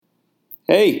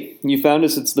Hey, you found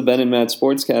us. It's the Ben and Matt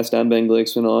Sportscast. I'm Ben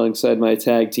Glicksman alongside my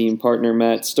tag team partner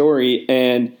Matt Story,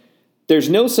 and there's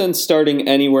no sense starting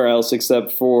anywhere else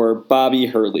except for Bobby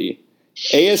Hurley.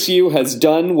 ASU has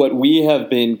done what we have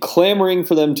been clamoring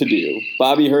for them to do.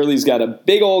 Bobby Hurley's got a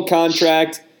big old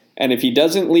contract, and if he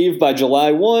doesn't leave by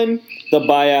July 1, the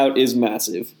buyout is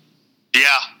massive.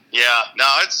 Yeah. No,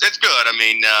 it's good. I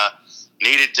mean,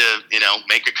 needed to,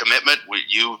 make a commitment.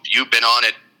 You've been on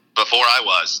it before I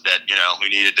was, that, we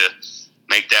needed to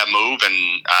make that move,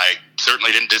 and I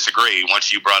certainly didn't disagree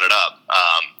once you brought it up.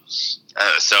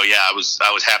 I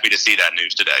was happy to see that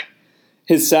news today.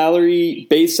 His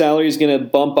base salary is going to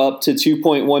bump up to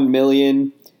 $2.1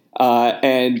 million.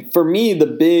 And for me, the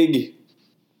big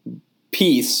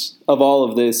piece of all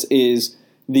of this is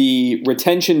the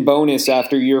retention bonus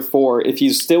after year 4. If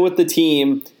he's still with the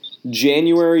team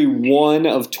January 1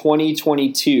 of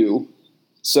 2022,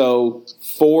 so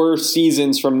 4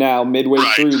 seasons from now, midway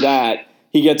through that,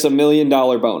 he gets $1 million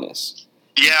bonus.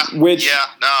 Yeah. Which,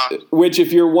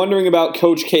 if you're wondering about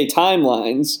Coach K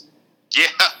timelines. Yeah.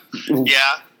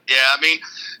 I mean,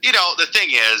 the thing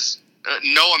is,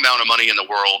 no amount of money in the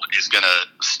world is going to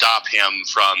stop him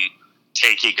from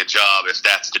taking a job if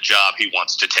that's the job he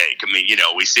wants to take. I mean,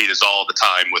 we see this all the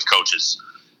time with coaches,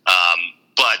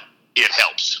 but it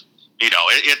helps.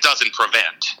 It doesn't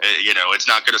prevent. It's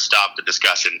not going to stop the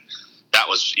discussion. That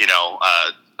was,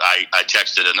 I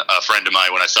texted a friend of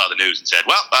mine when I saw the news and said,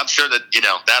 well, I'm sure that,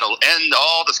 that'll end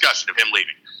all discussion of him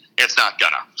leaving. It's not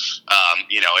gonna.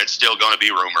 It's still going to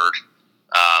be rumored.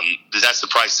 That's the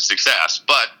price of success.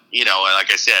 But,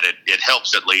 like I said, it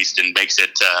helps at least and makes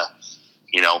it,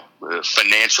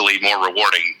 financially more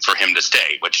rewarding for him to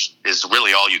stay, which is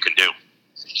really all you can do.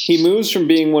 He moves from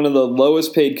being one of the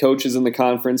lowest paid coaches in the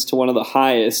conference to one of the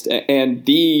highest, and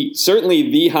certainly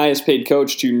the highest paid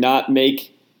coach to not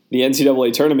make the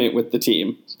NCAA tournament with the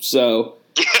team. So,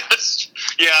 yes,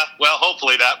 yeah. Well,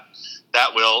 hopefully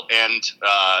that will end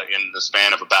in the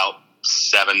span of about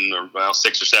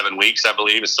 6 or 7 weeks, I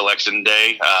believe, is selection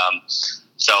day.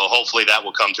 So hopefully that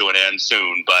will come to an end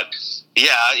soon. But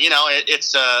yeah,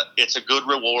 it's a good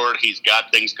reward. He's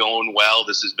got things going well.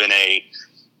 This has been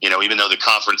even though the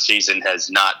conference season has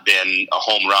not been a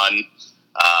home run,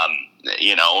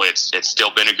 it's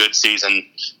still been a good season.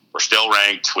 We're still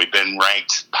ranked. We've been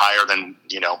ranked higher than,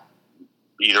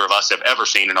 either of us have ever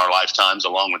seen in our lifetimes,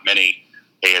 along with many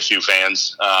ASU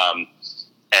fans.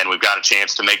 And we've got a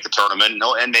chance to make the tournament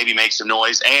and maybe make some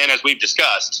noise. And as we've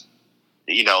discussed,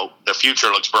 the future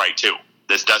looks bright too.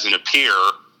 This doesn't appear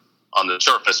on the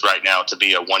surface right now to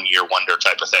be a one-year wonder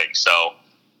type of thing. So,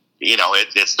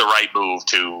 it's the right move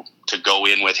to go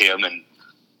in with him. And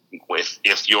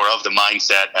if you're of the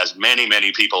mindset, as many,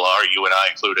 many people are, you and I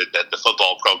included, that the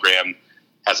football program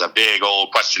has a big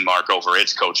old question mark over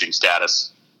its coaching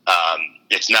status,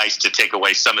 it's nice to take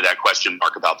away some of that question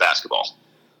mark about basketball.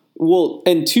 Well,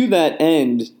 and to that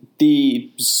end,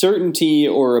 the certainty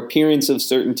or appearance of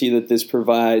certainty that this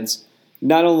provides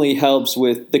not only helps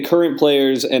with the current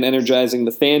players and energizing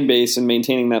the fan base and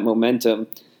maintaining that momentum,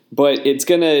 but it's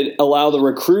going to allow the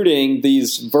recruiting,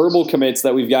 these verbal commits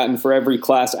that we've gotten for every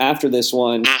class after this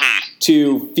one,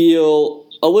 to feel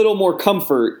a little more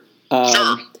comfort.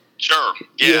 Sure.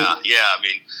 Yeah. I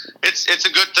mean, it's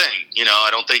a good thing. I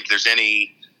don't think there's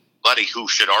anybody who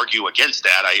should argue against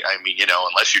that. I mean,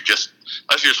 unless you're just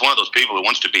one of those people who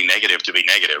wants to be negative,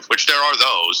 which there are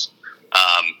those.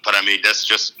 But I mean, this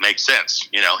just makes sense.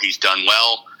 He's done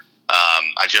well.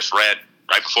 I just read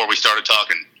right before we started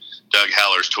talking Doug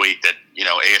Haller's tweet that,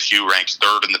 ASU ranks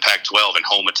 3rd in the Pac-12 in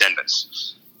home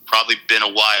attendance. Probably been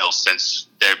a while since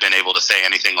they've been able to say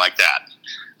anything like that.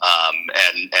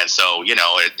 And so,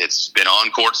 it's been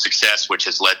on-court success, which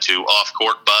has led to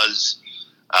off-court buzz.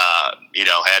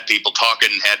 Had people talking,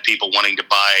 had people wanting to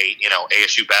buy,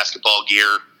 ASU basketball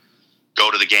gear,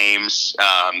 go to the games,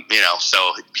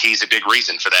 so he's a big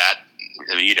reason for that.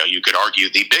 You could argue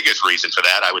the biggest reason for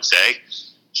that, I would say.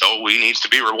 So he needs to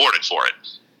be rewarded for it.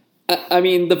 I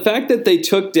mean, the fact that they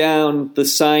took down the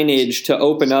signage to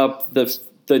open up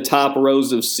the top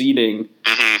rows of seating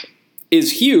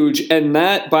is huge, and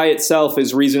that by itself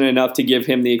is reason enough to give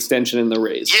him the extension and the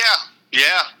raise. Yeah.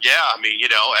 I mean,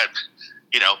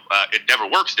 it never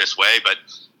works this way, but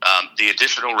the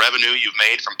additional revenue you've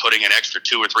made from putting an extra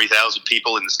 2,000 or 3,000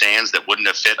 people in the stands that wouldn't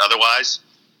have fit otherwise,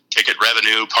 ticket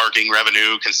revenue, parking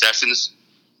revenue, concessions,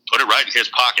 put it right in his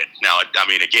pocket. Now, I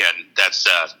mean, again, that's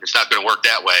it's not going to work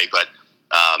that way, but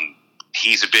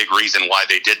he's a big reason why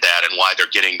they did that and why they're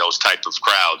getting those type of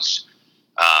crowds.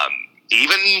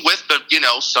 Even with the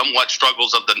somewhat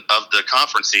struggles of the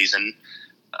conference season,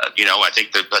 I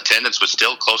think the attendance was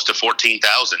still close to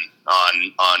 14,000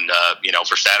 on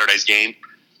for Saturday's game.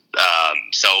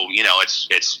 So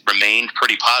it's remained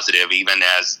pretty positive, even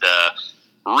as the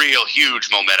real huge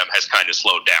momentum has kind of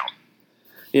slowed down.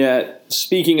 Yeah,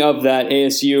 speaking of that,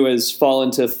 ASU has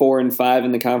fallen to 4-5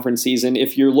 in the conference season.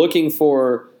 If you're looking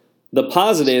for the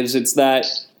positives, it's that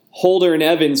Holder and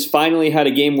Evans finally had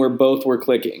a game where both were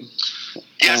clicking.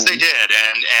 Yes, they did,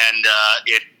 and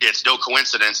it's no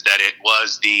coincidence that it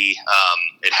was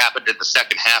it happened in the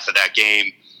second half of that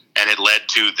game, and it led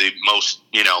to the most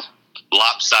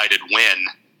lopsided win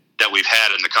that we've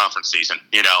had in the conference season.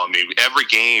 Every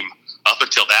game up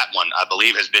until that one, I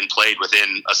believe, has been played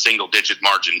within a single-digit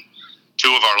margin.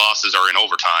 2 of our losses are in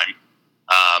overtime.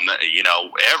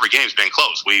 Every game's been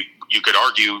close. You could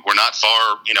argue we're not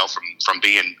far, from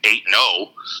being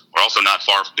 8-0. We're also not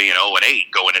far from being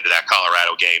 0-8 going into that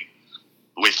Colorado game.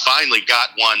 We finally got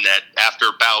one that after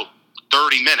about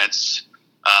 30 minutes,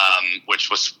 which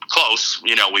was close,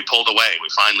 we pulled away. We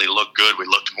finally looked good. We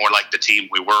looked more like the team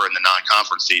we were in the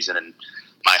non-conference season. And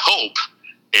my hope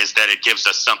is that it gives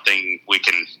us something we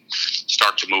can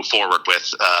start to move forward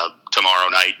with tomorrow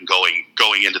night and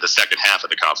going into the second half of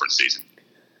the conference season.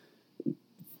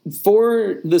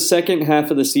 For the second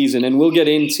half of the season, and we'll get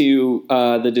into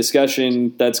the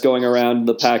discussion that's going around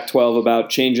the Pac-12 about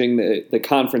changing the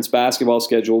conference basketball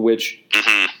schedule, which,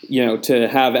 to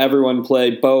have everyone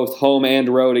play both home and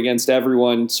road against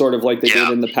everyone, sort of like they did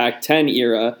in the Pac-10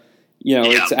 era.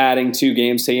 It's adding 2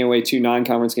 games, taking away 2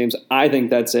 non-conference games. I think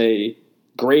that's a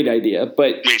great idea.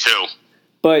 But me too.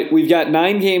 But we've got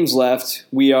 9 games left.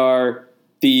 We are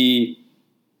the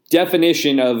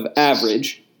definition of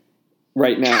average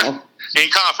right now. In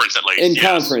conference, at least. In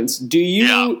conference. Do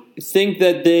you think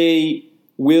that they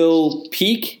will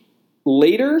peak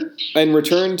later and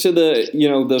return to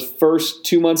the first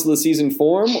 2 months of the season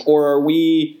form? Or are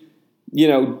we,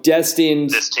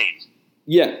 destined? This team.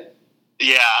 Yeah.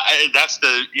 Yeah, that's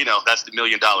the $1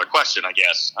 million question, I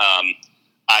guess.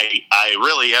 I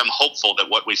really am hopeful that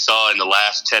what we saw in the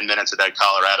last 10 minutes of that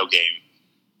Colorado game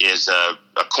is a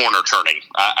corner turning.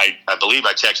 I believe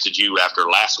I texted you after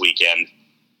last weekend,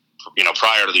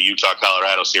 prior to the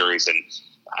Utah-Colorado series, and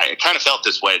I kind of felt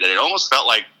this way, that it almost felt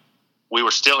like we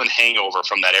were still in hangover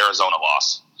from that Arizona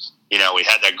loss. We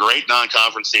had that great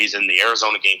non-conference season. The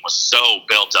Arizona game was so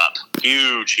built up,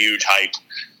 huge, huge hype,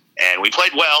 and we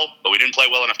played well, but we didn't play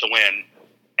well enough to win,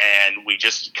 and we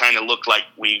just kind of looked like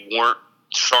we weren't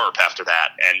sharp after that.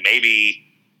 And maybe,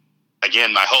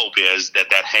 again, my hope is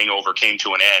that hangover came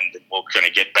to an end and we're going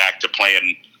to get back to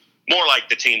playing more like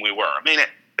the team we were. I mean,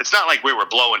 it's not like we were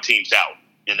blowing teams out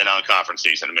in the non-conference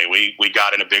season. I mean, we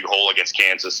got in a big hole against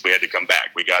Kansas. We had to come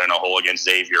back. We got in a hole against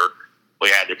Xavier. We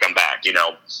had to come back,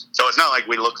 So it's not like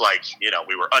we looked like,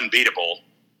 we were unbeatable,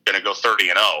 going to go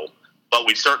 30-0, but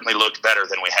we certainly looked better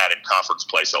than we had in conference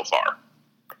play so far.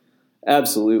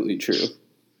 Absolutely true.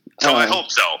 So I hope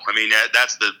so. I mean,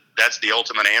 that's the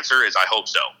ultimate answer, is I hope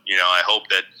so. I hope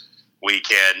that we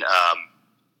can,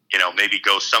 maybe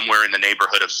go somewhere in the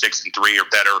neighborhood of 6-3 or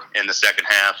better in the second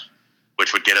half,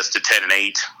 which would get us to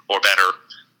 10-8 or better,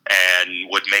 and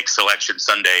would make Selection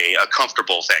Sunday a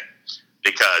comfortable thing.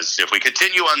 Because if we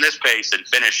continue on this pace and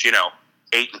finish,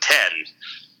 8-10,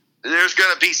 there's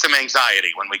going to be some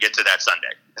anxiety when we get to that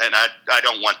Sunday, and I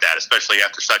don't want that, especially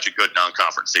after such a good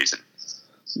non-conference season.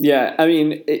 Yeah, I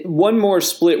mean, one more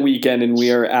split weekend and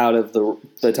we are out of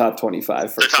the top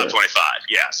 25 for the top sure. 25,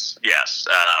 yes.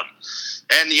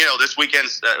 And, this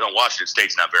weekend's Washington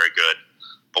State's not very good,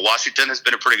 but Washington has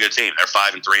been a pretty good team. They're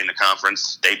 5-3 in the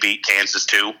conference. They beat Kansas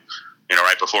too,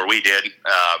 right before we did.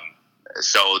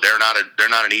 So they're not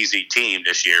an easy team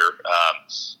this year.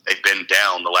 They've been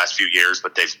down the last few years,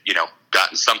 but they've,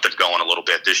 gotten something going a little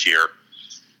bit this year.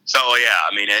 So, yeah,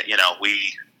 I mean,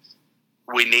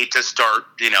 we need to start,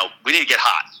 we need to get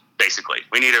hot, basically.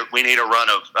 We need a run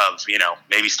of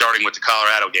maybe starting with the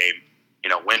Colorado game,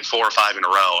 win 4 or 5 in a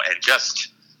row and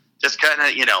just kind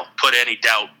of, put any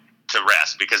doubt to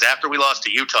rest. Because after we lost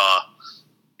to Utah,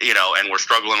 and we're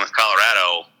struggling with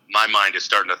Colorado, my mind is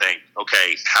starting to think,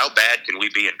 okay, how bad can we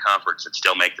be in conference and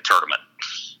still make the tournament?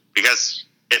 Because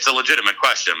it's a legitimate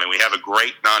question. I mean, we have a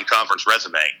great non-conference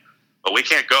resume, but we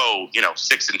can't go,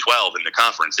 6-12 in the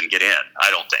conference and get in, I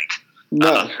don't think.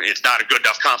 No. It's not a good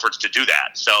enough conference to do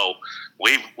that. So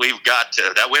we've got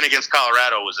to, that win against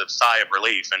Colorado was a sigh of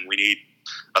relief, and we need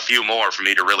a few more for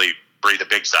me to really breathe a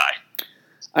big sigh.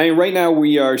 I mean, right now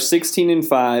we are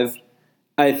 16-5.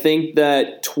 I think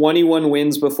that 21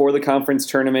 wins before the conference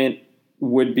tournament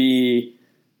would be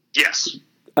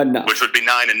enough. Which would be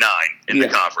 9-9 in the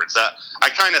conference. I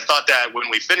kind of thought that when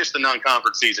we finished the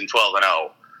non-conference season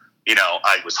 12-0,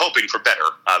 I was hoping for better.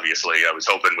 Obviously, I was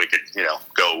hoping we could,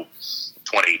 go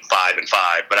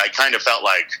 25-5. But I kind of felt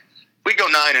like if we go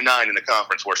 9-9 in the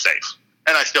conference, we're safe,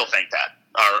 and I still think that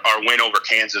our win over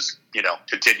Kansas,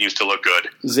 continues to look good.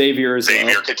 Xavier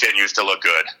continues to look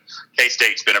good.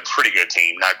 K-State's been a pretty good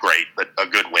team, not great, but a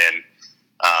good win.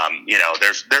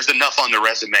 There's enough on the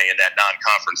resume in that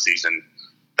non-conference season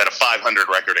that a 500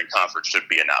 record in conference should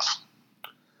be enough.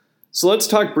 So let's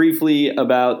talk briefly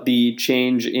about the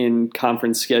change in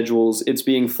conference schedules. It's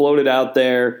being floated out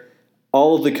there.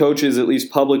 All of the coaches, at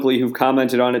least publicly, who've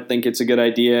commented on it, think it's a good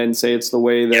idea and say it's the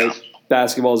way that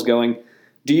basketball is going.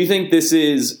 Do you think this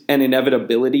is an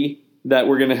inevitability that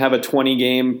we're going to have a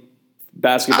 20-game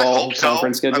basketball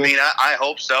conference schedule? I mean, I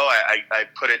hope so. I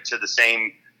put it to the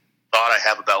same thought I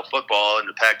have about football, and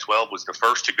the Pac-12 was the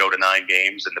first to go to 9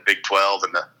 games, and the Big 12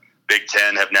 and the Big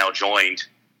 10 have now joined.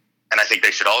 And I think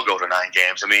they should all go to 9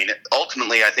 games. I mean,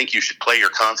 ultimately, I think you should play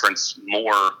your conference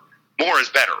more. More is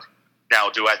better. Now,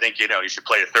 do I think, you should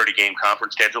play a 30-game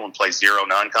conference schedule and play 0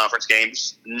 non-conference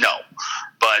games? No.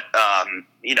 But,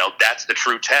 that's the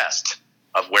true test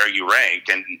of where you rank.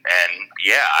 And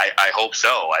I hope so.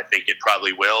 I think it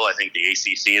probably will. I think the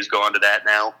ACC has gone to that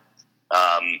now.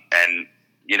 I'm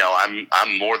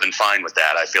more than fine with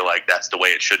that. I feel like that's the way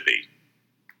it should be.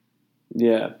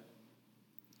 Yeah.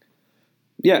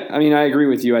 Yeah, I mean, I agree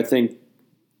with you. I think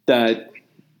that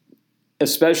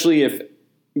especially if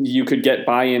you could get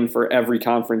buy-in for every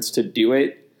conference to do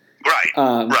it. Right.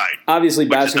 Obviously,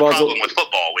 basketball is the problem with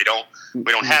football. We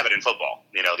don't have it in football.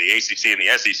 The ACC and the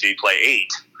SEC play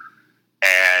 8,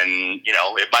 and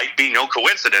it might be no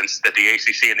coincidence that the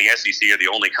ACC and the SEC are the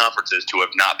only conferences to have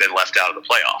not been left out of the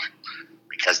playoff,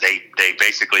 because they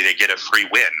basically get a free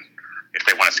win if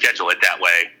they want to schedule it that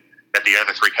way that the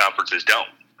other 3 conferences don't.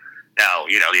 Now,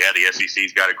 the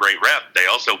SEC's got a great rep. They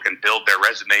also can build their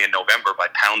resume in November by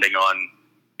pounding on,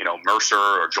 Mercer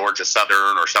or Georgia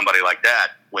Southern or somebody like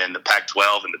that when the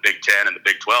Pac-12 and the Big 10 and the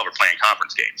Big 12 are playing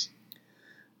conference games.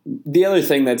 The other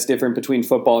thing that's different between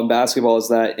football and basketball is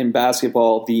that in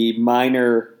basketball, the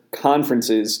minor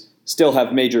conferences still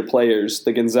have major players.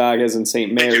 The Gonzagas and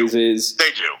St. Mary's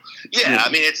They do. Yeah, I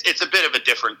mean, it's a bit of a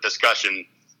different discussion.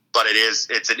 But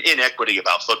it's an inequity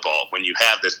about football when you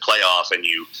have this playoff and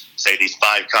you say these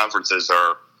 5 conferences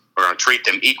are going to treat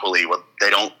them equally. Well, they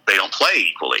don't play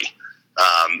equally.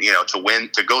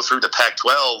 To go through the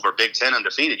Pac-12 or Big 10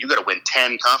 undefeated, you got to win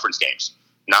 10 conference games,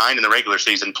 9 in the regular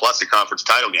season plus a conference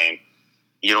title game.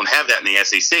 You don't have that in the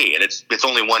SEC, and it's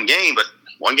only 1 game, but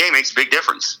 1 game makes a big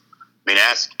difference. I mean,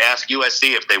 ask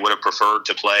USC if they would have preferred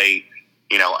to play,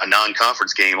 a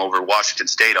non-conference game over Washington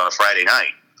State on a Friday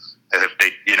night. And if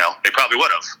they probably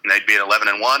would have. And they'd be at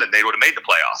 11-1, and they would have made the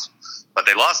playoffs. But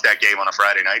they lost that game on a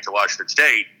Friday night to Washington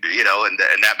State, and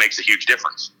that makes a huge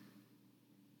difference.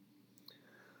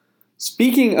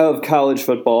 Speaking of college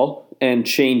football and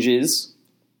changes,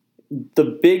 the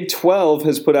Big 12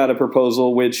 has put out a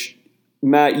proposal, which,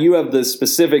 Matt, you have the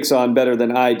specifics on better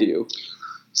than I do.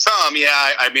 Some,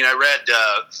 yeah. I mean, I read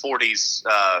 40's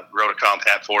wrote a column.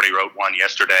 Pat 40 wrote one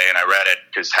yesterday, and I read it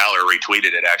because Haller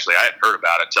retweeted it, actually. I hadn't heard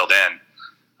about it till then.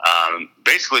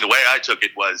 Basically, the way I took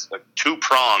it was a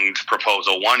 2-pronged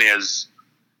proposal. One is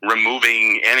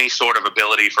removing any sort of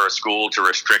ability for a school to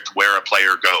restrict where a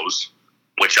player goes,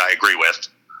 which I agree with.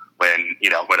 When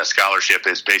a scholarship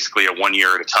is basically a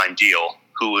 1-year-at-a-time deal,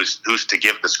 who's to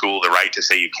give the school the right to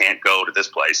say you can't go to this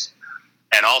place?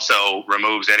 And also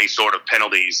removes any sort of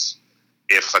penalties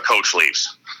if a coach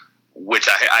leaves, which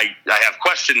I have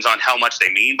questions on how much they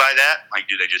mean by that. Like,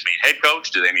 do they just mean head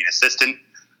coach? Do they mean assistant?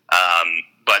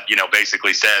 But,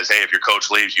 basically says, hey, if your coach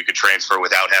leaves, you could transfer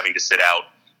without having to sit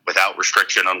out, without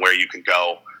restriction on where you can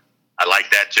go. I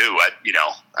like that too.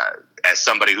 As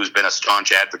somebody who's been a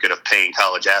staunch advocate of paying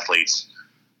college athletes,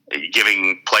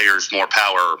 giving players more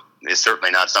power is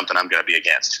certainly not something I'm going to be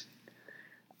against.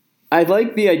 I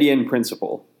like the idea in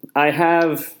principle. I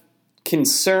have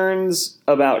concerns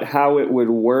about how it would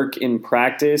work in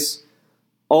practice,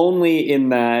 only in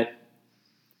that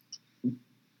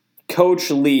coach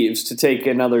leaves to take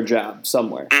another job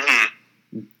somewhere.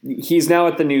 Mm-hmm. He's now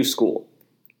at the new school.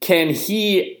 Can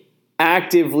he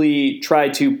actively try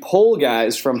to pull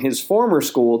guys from his former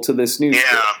school to this new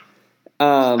school?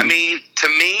 I mean, to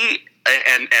me,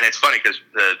 and it's funny because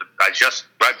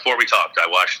right before we talked, I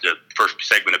watched the first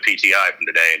segment of PTI from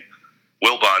today, and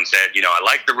Wilbon said, I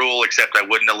like the rule, except I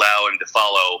wouldn't allow him to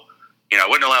follow, I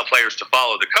wouldn't allow players to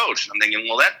follow the coach. I'm thinking,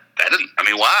 well, that doesn't,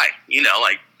 why?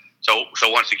 So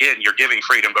once again, you're giving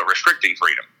freedom but restricting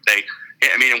freedom.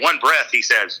 In one breath, he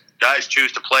says, guys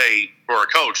choose to play for a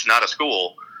coach, not a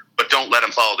school, but don't let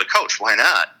them follow the coach. Why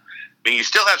not? I mean, you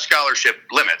still have scholarship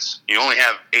limits. You only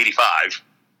have 85.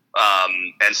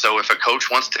 And so if a coach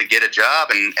wants to get a job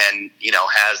and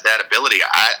has that ability,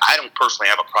 I don't personally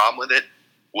have a problem with it.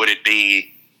 Would it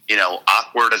be,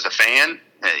 awkward as a fan?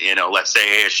 Let's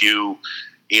say ASU,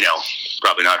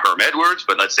 probably not Herm Edwards,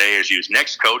 but let's say ASU's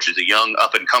next coach is a young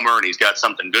up-and-comer and he's got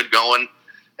something good going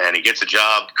and he gets a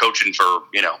job coaching for,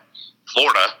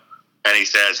 Florida, and he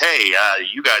says, hey,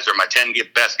 you guys are my 10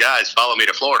 best guys, follow me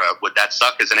to Florida. Would that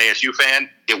suck as an ASU fan?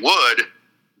 It would,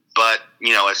 but,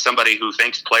 as somebody who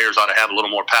thinks players ought to have a little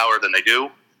more power than they do,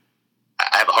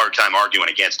 I have a hard time arguing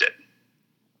against it.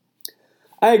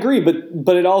 I agree,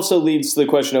 but it also leads to the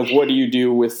question of what do you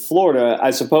do with Florida?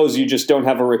 I suppose you just don't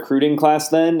have a recruiting class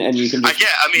then, and you can just...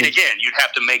 Again, you'd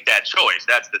have to make that choice.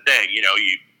 That's the thing.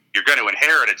 You're going to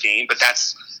inherit a team, but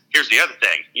here's the other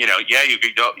thing. You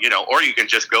could go, or you can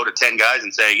just go to 10 guys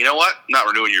and say, you know what, I'm not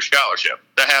renewing your scholarship.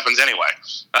 That happens anyway.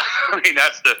 I mean,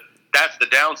 that's the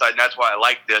downside, and that's why I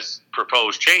like this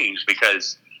proposed change,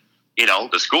 because,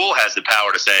 the school has the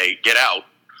power to say, get out,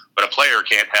 but a player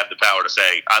can't have the power to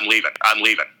say, I'm leaving.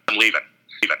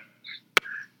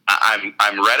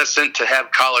 I'm reticent to have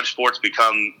college sports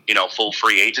become, full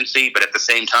free agency, but at the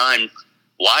same time,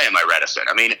 why am I reticent?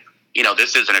 I mean,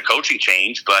 this isn't a coaching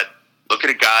change, but look at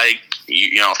a guy,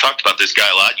 I've talked about this guy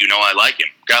a lot. I like him.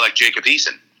 A guy like Jacob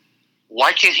Eason.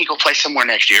 Why can't he go play somewhere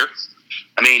next year?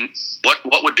 I mean,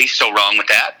 what would be so wrong with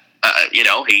that?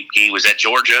 He was at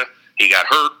Georgia. He got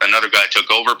hurt. Another guy took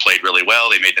over, played really well.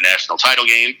 They made the national title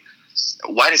game.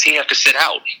 Why does he have to sit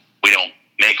out? We don't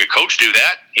make a coach do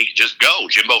that. He could just go.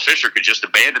 Jimbo Fisher could just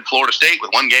abandon Florida State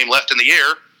with one game left in the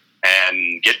year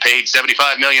and get paid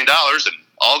 $75 million and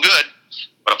all good,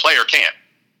 but a player can't.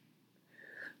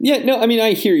 Yeah, no, I mean,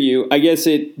 I hear you. I guess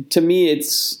to me,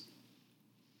 it's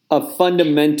a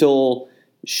fundamental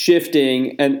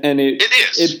shifting, and it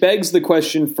is. It begs the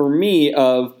question for me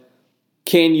of,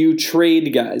 can you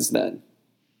trade guys then?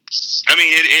 I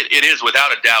mean, it is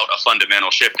without a doubt a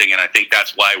fundamental shifting, and I think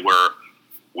that's why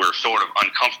we're sort of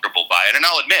uncomfortable by it. And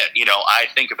I'll admit, I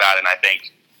think about it and I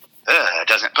think, it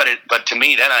doesn't. But to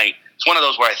me, then it's one of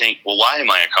those where I think, well, why am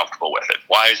I uncomfortable with it?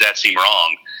 Why does that seem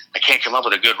wrong? I can't come up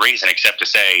with a good reason except to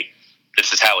say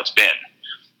this is how it's been.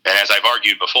 And as I've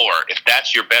argued before, if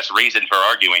that's your best reason for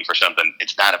arguing for something,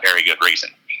 it's not a very good reason.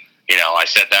 I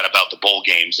said that about the bowl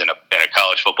games in a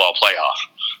college football playoff.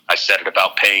 I said it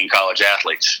about paying college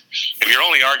athletes. If your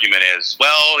only argument is,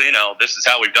 well, this is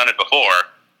how we've done it before,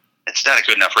 it's not a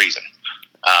good enough reason.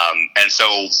 And so,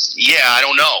 I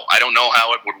don't know. I don't know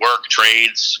how it would work.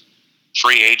 Trades,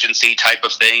 free agency type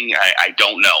of thing. I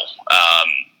don't know.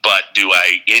 But do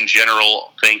I, in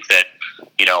general, think that,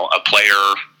 a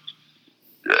player,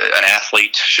 an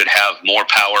athlete should have more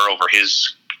power over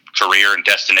his career and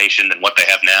destination than what they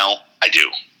have now? I do.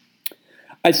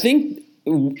 I think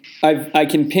I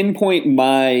can pinpoint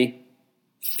my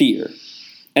fear,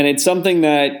 and it's something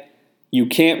that you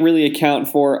can't really account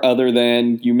for other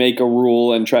than you make a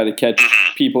rule and try to catch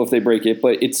people if they break it,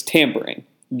 but it's tampering.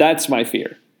 That's my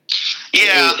fear.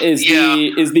 Yeah. Is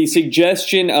the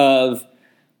suggestion of,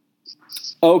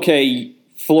 okay,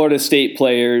 Florida State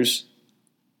players,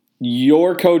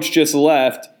 your coach just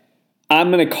left,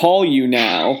 I'm going to call you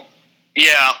now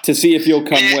to see if you'll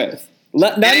come with.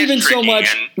 Not even so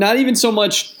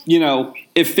much,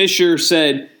 if Fisher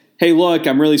said, hey, look,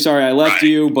 I'm really sorry I left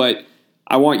you, but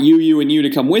I want you, and you to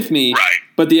come with me. Right.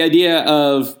 But the idea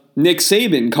of Nick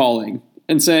Saban calling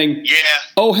and saying,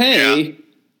 oh, hey,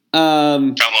 come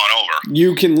on over.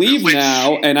 You can leave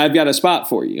now, and I've got a spot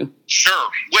for you. Sure,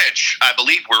 which I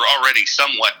believe we're already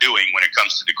somewhat doing when it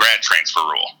comes to the grad transfer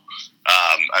rule.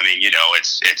 I mean,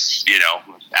 it's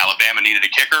Alabama needed a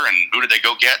kicker, and who did they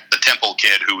go get? The Temple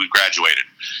kid who graduated.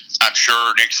 I'm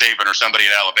sure Nick Saban or somebody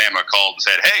at Alabama called and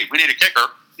said, hey, we need a kicker.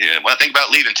 You want to think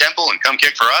about leaving Temple and come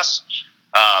kick for us?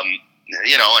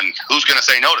 And who's going to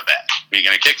say no to that? Are you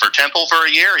going to kick for Temple for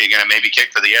a year? Are you going to maybe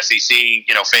kick for the SEC,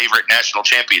 favorite national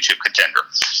championship contender?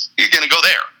 You're going to go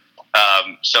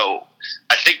there. So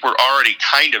I think we're already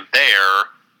kind of there.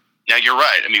 Now, you're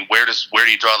right. I mean, where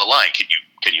do you draw the line?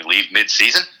 Can you leave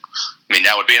mid-season? I mean,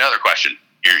 that would be another question.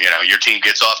 Your team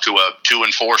gets off to a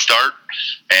 2-4 start,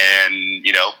 and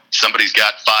somebody's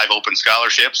got 5 open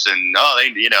scholarships, and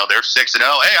they're 6-0.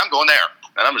 Hey, I'm going there,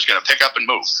 and I'm just going to pick up and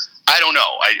move. I don't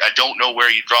know. I don't know where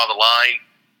you draw the line,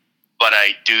 but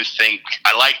I do think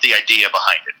I like the idea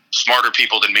behind it. Smarter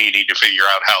people than me need to figure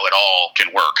out how it all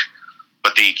can work,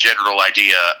 but the general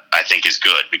idea I think is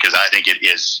good, because I think it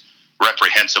is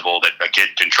reprehensible that a kid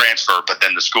can transfer, but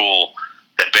then the school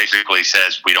that basically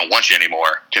says we don't want you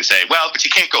anymore can say, well, but you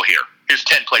can't go here. Here's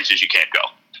 10 places you can't go.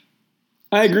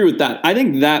 I agree with that. I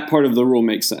think that part of the rule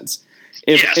makes sense.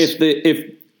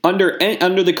 If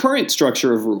under the current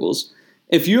structure of rules,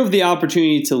 if you have the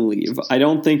opportunity to leave, I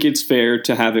don't think it's fair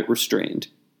to have it restrained.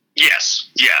 Yes.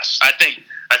 I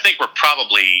think we're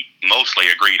probably mostly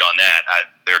agreed on that.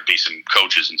 There'd be some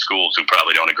coaches in schools who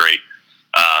probably don't agree.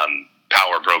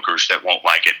 Power brokers that won't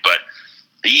like it. But,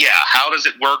 yeah, how does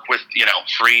it work with,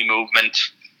 free movement?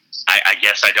 I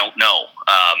guess I don't know.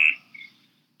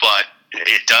 But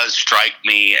it does strike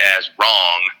me as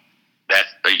wrong that,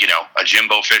 a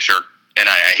Jimbo Fisher, and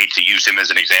I hate to use him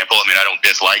as an example. I mean, I don't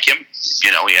dislike him. He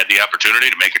had the opportunity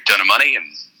to make a ton of money, and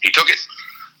he took it.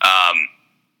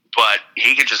 But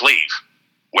he could just leave.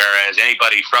 Whereas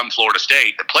anybody from Florida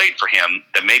State that played for him,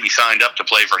 that maybe signed up to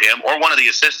play for him, or one of the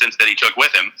assistants that he took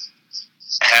with him,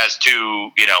 has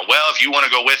to, if you want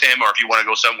to go with him or if you want to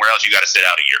go somewhere else, you got to sit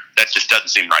out a year. That just doesn't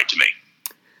seem right to me.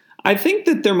 I think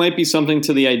that there might be something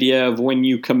to the idea of when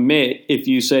you commit, if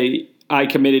you say, I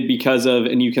committed because of,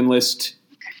 and you can list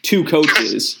 2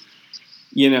 coaches,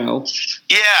 Yeah,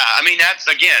 I mean, that's,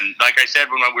 again, like I said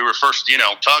when we were first,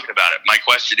 talking about it, my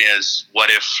question is, what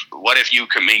if you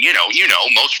commit,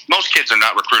 most kids are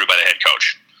not recruited by the head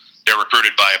coach. They're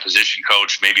recruited by a position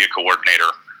coach, maybe a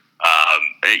coordinator.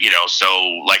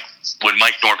 So like when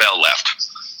Mike Norvell left,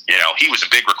 he was a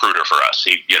big recruiter for us.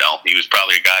 He was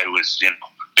probably a guy who was,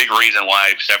 big reason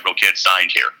why several kids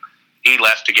signed here. He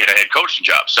left to get a head coaching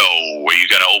job. So were you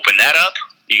going to open that up?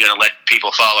 Are you going to let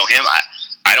people follow him?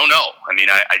 I don't know. I mean,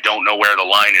 I don't know where the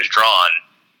line is drawn,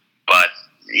 but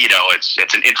it's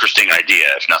an interesting idea,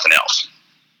 if nothing else.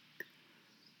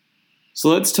 So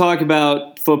let's talk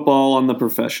about football on the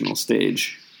professional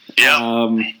stage.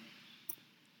 Yeah.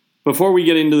 Before we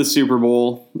get into the Super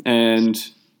Bowl and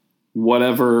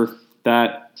whatever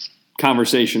that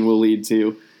conversation will lead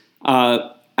to,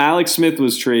 Alex Smith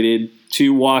was traded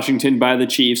to Washington by the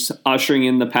Chiefs, ushering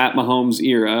in the Pat Mahomes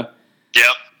era.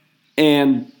 Yep.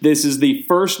 And this is the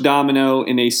first domino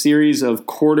in a series of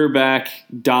quarterback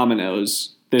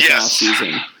dominoes this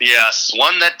offseason. Yes.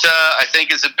 One that I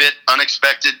think is a bit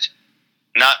unexpected.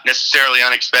 Not necessarily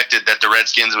unexpected that the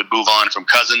Redskins would move on from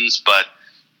Cousins, but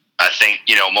I think,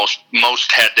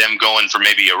 most had them going for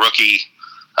maybe a rookie,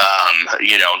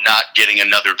 not getting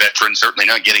another veteran, certainly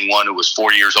not getting one who was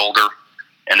 4 years older,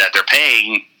 and that they're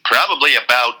paying probably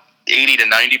about 80 to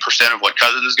 90% of what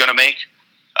Cousins is going to make.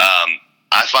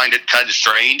 I find it kind of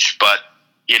strange, but,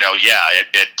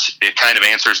 it kind of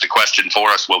answers the question for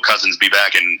us. Will Cousins be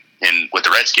back in with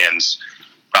the Redskins?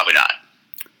 Probably not.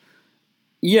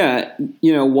 Yeah,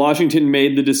 Washington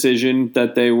made the decision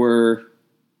that they were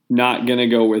not going to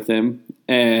go with him,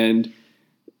 and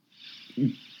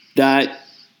that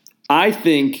I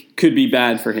think could be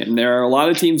bad for him. There are a lot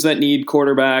of teams that need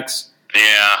quarterbacks.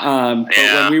 Yeah. But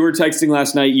when we were texting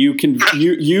last night, you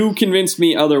convinced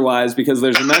me otherwise because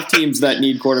there's enough teams that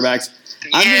need quarterbacks.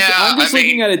 I'm just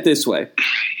looking at it this way.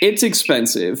 It's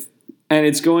expensive, and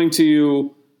it's going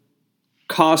to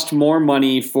cost more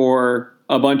money for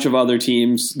a bunch of other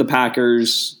teams, the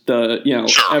Packers,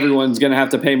 Sure. Everyone's going to have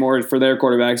to pay more for their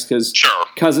quarterbacks because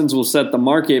Cousins will set the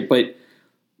market. But,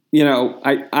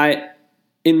 I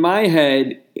in my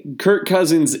head, Kirk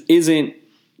Cousins isn't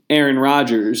Aaron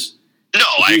Rodgers. No,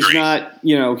 I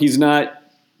agree. He's not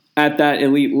at that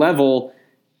elite level.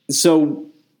 So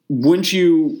wouldn't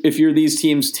you, if you're these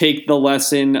teams, take the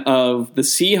lesson of the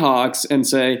Seahawks and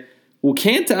say, well,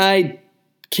 can't I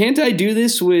do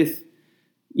this with,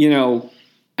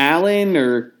 Allen,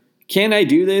 or can I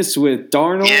do this with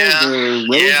Darnold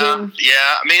or Rosen? Yeah.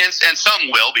 I mean, and some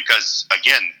will because,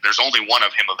 again, there's only one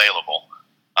of him available.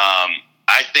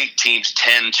 I think teams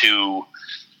tend to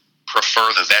prefer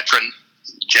the veteran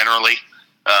generally.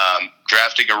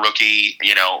 Drafting a rookie,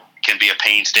 can be a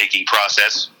painstaking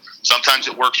process. Sometimes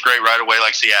it works great right away,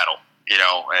 like Seattle,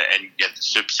 and get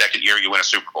the second year you win a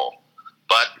Super Bowl.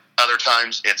 But other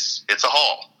times it's a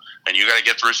haul. And you got to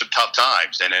get through some tough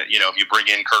times. And, if you bring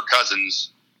in Kirk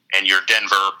Cousins and you're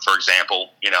Denver, for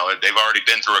example, they've already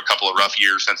been through a couple of rough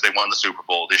years since they won the Super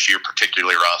Bowl. This year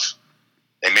particularly rough.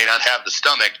 They may not have the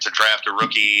stomach to draft a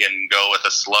rookie and go with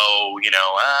a slow,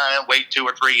 wait 2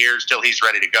 or 3 years till he's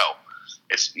ready to go.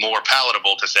 It's more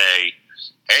palatable to say,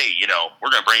 hey, we're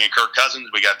going to bring in Kirk Cousins.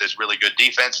 We got this really good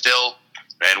defense still,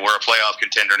 and we're a playoff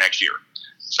contender next year.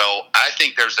 So I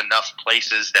think there's enough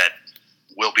places that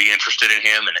will be interested in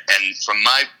him. And from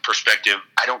my perspective,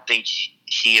 I don't think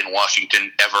he and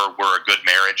Washington ever were a good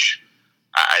marriage.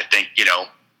 I think,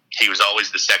 he was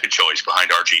always the second choice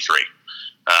behind RG3.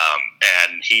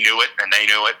 And he knew it and they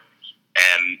knew it.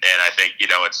 And I think,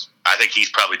 I think he's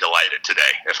probably delighted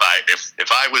today. If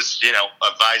I was,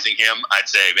 advising him, I'd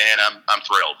say, man, I'm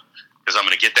thrilled because I'm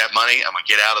going to get that money. I'm going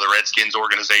to get out of the Redskins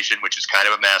organization, which is kind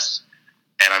of a mess.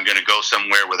 and I'm going to go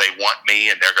somewhere where they want me,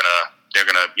 and they're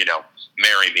gonna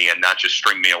marry me and not just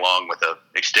string me along with a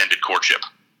extended courtship.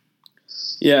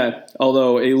 Yeah,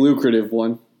 although a lucrative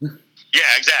one.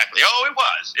 Yeah, exactly. Oh, it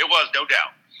was no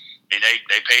doubt. I mean,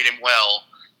 they paid him well,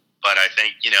 but I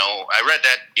think I read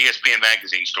that ESPN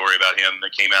magazine story about him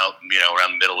that came out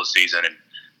around the middle of the season, and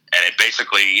it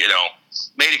basically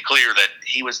made it clear that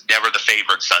he was never the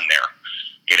favorite son there.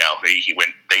 He when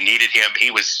they needed him,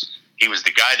 he was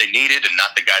the guy they needed and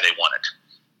not the guy they wanted.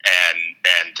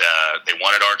 And they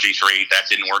wanted RG3. That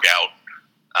didn't work out.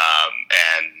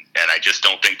 And I just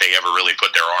don't think they ever really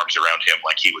put their arms around him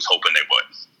like he was hoping they would.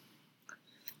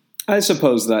 I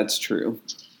suppose that's true.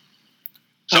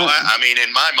 So I mean,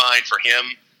 in my mind, for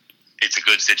him, it's a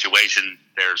good situation.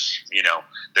 There's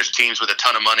teams with a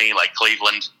ton of money like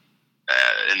Cleveland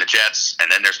and the Jets,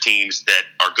 and then there's teams that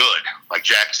are good like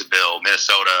Jacksonville,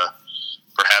 Minnesota,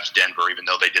 perhaps Denver, even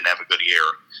though they didn't have a good year,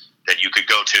 that you could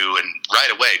go to and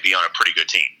right away be on a pretty good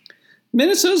team.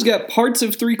 Minnesota's got parts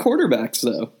of 3 quarterbacks,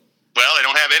 though. Well, they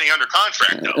don't have any under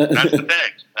contract, though. That's the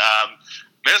thing.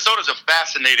 Minnesota's a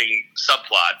fascinating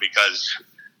subplot because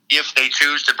if they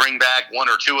choose to bring back 1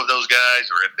 or 2 of those guys,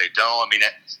 or if they don't, I mean,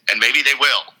 and maybe they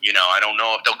will. I don't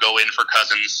know if they'll go in for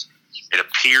Cousins. It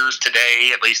appears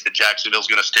today, at least, that Jacksonville's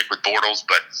going to stick with Bortles,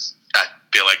 but I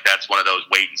feel like that's one of those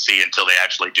wait and see until they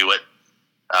actually do it.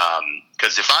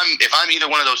 Because if I'm either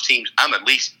one of those teams, I'm at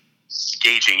least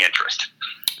gauging interest.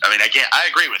 I mean, again, I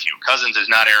agree with you. Cousins is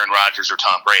not Aaron Rodgers or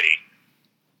Tom Brady,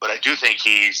 but I do think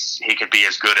he could be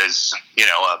as good as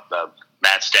a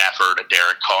Matt Stafford, a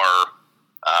Derek Carr,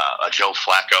 a Joe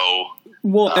Flacco.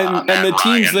 Well, and the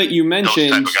teams Ryan, that you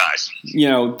mentioned, those type of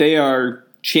guys. They are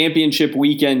championship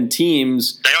weekend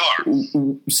teams. They are.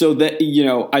 So that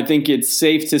I think it's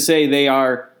safe to say they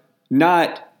are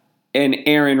not an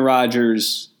Aaron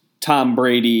Rodgers, Tom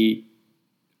Brady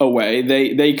away.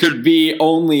 They could be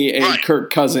only a right.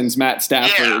 Kirk Cousins, Matt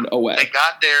Stafford away. They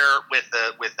got there with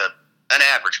an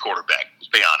average quarterback, let's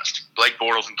be honest. Blake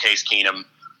Bortles and Case Keenum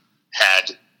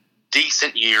had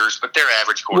decent years, but they're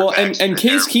average quarterbacks. Well, and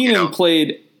Case Keenum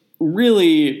played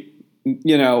really,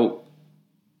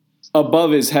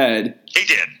 above his head. He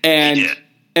did.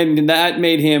 And that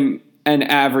made him an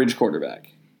average quarterback.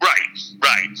 Right.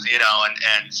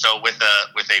 And so with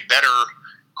a better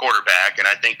quarterback, and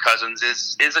I think Cousins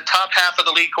is a top half of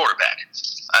the league quarterback.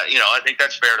 I think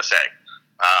that's fair to say.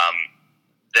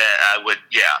 That I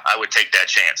would take that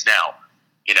chance. Now,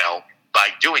 by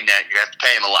doing that, you have to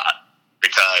pay him a lot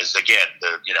because again,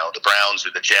 the Browns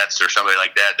or the Jets or somebody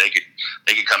like that, they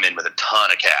could come in with a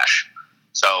ton of cash.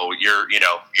 So you're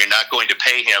not going to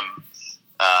pay him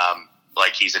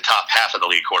like he's a top half of the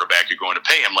league quarterback. You're going to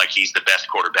pay him like he's the best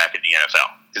quarterback in the NFL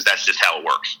because that's just how it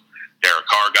works. Derek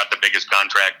Carr got the biggest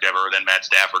contract ever, then Matt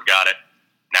Stafford got it.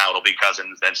 Now it'll be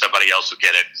Cousins, then somebody else will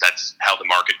get it. That's how the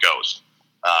market goes.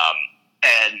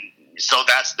 And so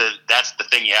that's the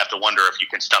thing you have to wonder if you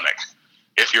can stomach.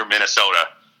 If you're Minnesota,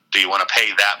 do you want to pay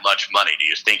that much money? Do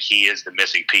you think he is the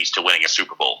missing piece to winning a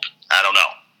Super Bowl? I don't know.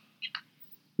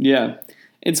 Yeah,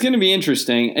 it's going to be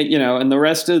interesting, and the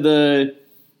rest of the,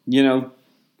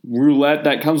 roulette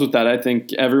that comes with that. I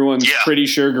think everyone's pretty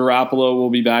sure Garoppolo will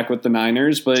be back with the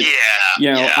Niners, but do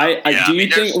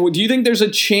you think there's a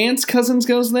chance Cousins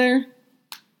goes there?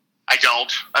 I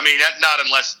don't. I mean, not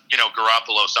unless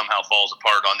Garoppolo somehow falls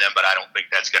apart on them, but I don't think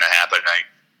that's going to happen. I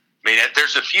mean,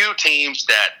 there's a few teams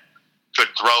that could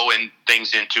throw in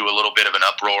things into a little bit of an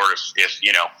uproar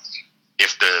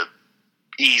if the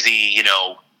easy,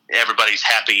 everybody's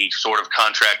happy sort of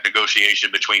contract negotiation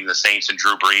between the Saints and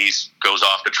Drew Brees goes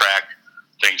off the track.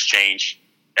 Things change.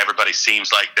 Everybody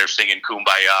seems like they're singing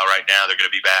Kumbaya right now. They're going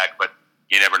to be back, but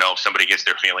you never know if somebody gets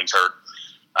their feelings hurt.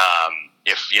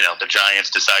 If the Giants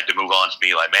decide to move on from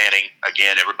Eli Manning,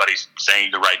 again, everybody's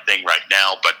saying the right thing right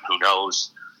now, but who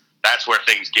knows? That's where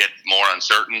things get more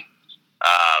uncertain.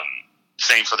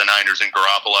 Same for the Niners and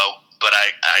Garoppolo, but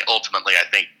I ultimately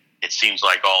think it seems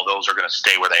like all those are going to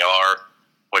stay where they are,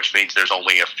 which means there's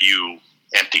only a few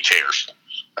empty chairs.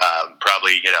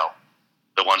 Probably,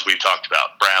 the ones we've talked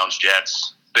about: Browns,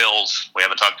 Jets, Bills. We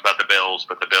haven't talked about the Bills,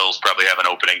 but the Bills probably have an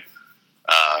opening.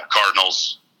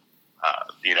 Cardinals.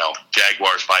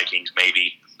 Jaguars, Vikings,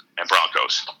 maybe, and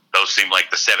Broncos. Those seem like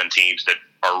the 7 teams that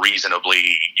are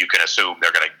reasonably, you can assume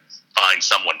they're going to find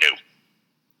someone new.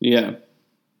 Yeah.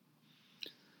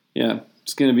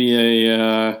 It's going to be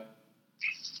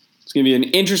an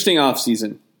interesting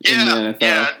offseason in the NFL.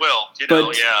 Yeah, it will.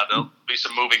 There'll be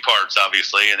some moving parts,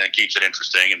 obviously, and that keeps it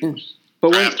interesting. And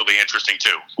draft will be interesting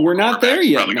too. We're not there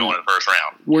yet. Probably going in the first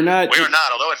round. We are not,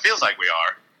 although it feels like we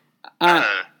are.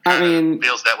 I mean,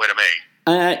 feels that way to me.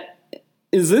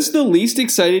 is this the least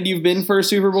excited you've been for a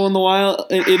Super Bowl in a while?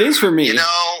 It is for me. You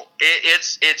know,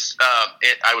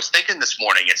 I was thinking this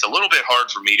morning, it's a little bit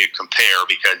hard for me to compare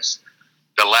because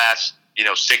the last,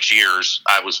 6 years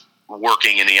I was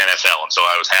working in the NFL, and so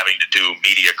I was having to do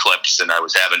media clips, and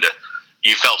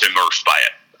you felt immersed by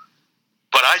it.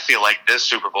 But I feel like this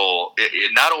Super Bowl,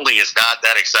 it not only is not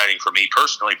that exciting for me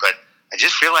personally, but I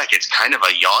just feel like it's kind of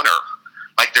a yawner.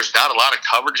 Like there's not a lot of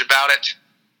coverage about it.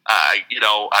 I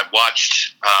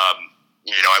watched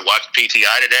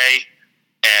PTI today,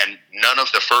 and none of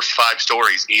the first 5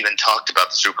 stories even talked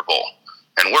about the Super Bowl.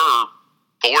 And we're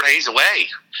 4 days away.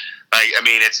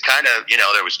 It's kind of,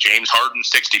 there was James Harden,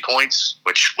 60 points,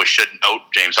 which we should note,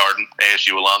 James Harden,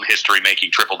 ASU alum,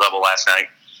 history-making triple-double last night.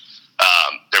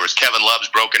 There was Kevin Love's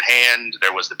broken hand.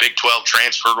 There was the Big 12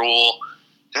 transfer rule.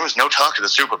 There was no talk of the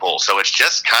Super Bowl. So it's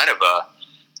just kind of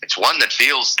it's one that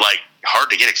feels like hard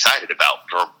to get excited about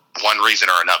for one reason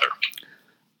or another.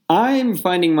 I'm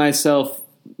finding myself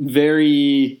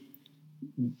very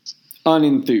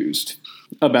unenthused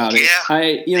about it.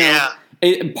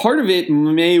 Part of it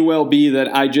may well be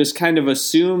that I just kind of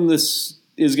assume this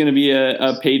is going to be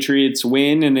a Patriots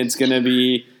win, and it's going to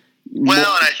be and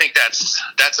I think that's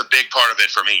a big part of it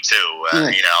for me too.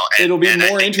 It'll be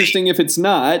more interesting if it's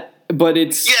not, but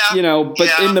it's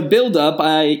in the build-up,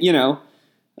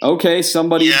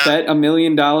 somebody bet $1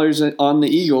 million on the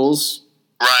Eagles,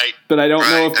 right? But I don't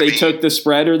know if they took the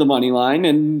spread or the money line,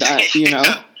 and I don't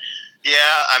know,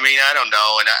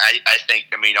 and I think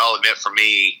I'll admit for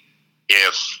me,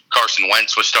 if Carson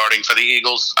Wentz was starting for the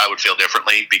Eagles, I would feel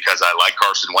differently because I like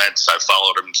Carson Wentz. I've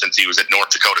followed him since he was at North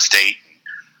Dakota State.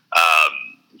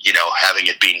 Having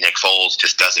it be Nick Foles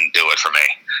just doesn't do it for me.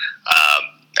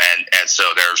 And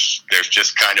so there's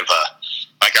just kind of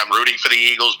I'm rooting for the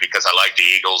Eagles because I like the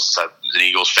Eagles. I was an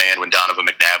Eagles fan when Donovan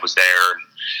McNabb was there, and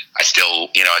I still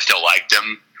liked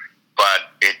him,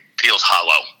 but it feels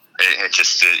hollow. It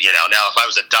just, now if I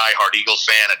was a diehard Eagles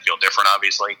fan, I'd feel different,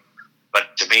 obviously.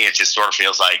 But to me, it just sort of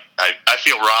feels like I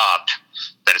feel robbed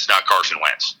that it's not Carson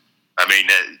Wentz.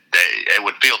 It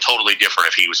would feel totally different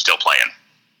if he was still playing.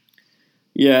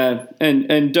 Yeah,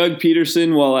 and Doug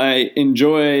Peterson, while I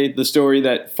enjoy the story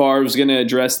that Favre's going to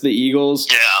address the Eagles,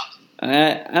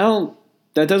 I don't.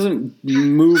 That doesn't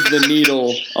move the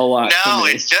needle a lot. No,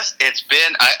 it's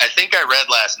been. I think I read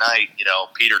last night.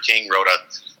 Peter King wrote a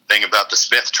thing about the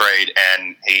Smith trade,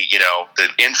 and he, the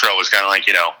intro was kind of like,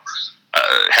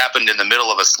 happened in the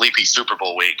middle of a sleepy Super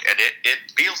Bowl week, and it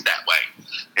feels that way.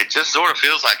 It just sort of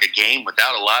feels like a game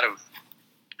without a lot of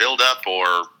build-up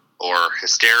or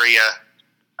hysteria,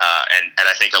 and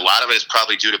I think a lot of it is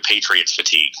probably due to Patriots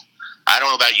fatigue. I don't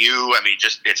know about you.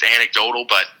 It's anecdotal,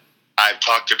 but I've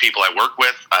talked to people I work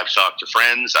with. I've talked to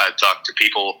friends. I've talked to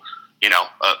people,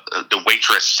 the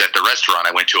waitress at the restaurant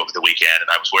I went to over the weekend, and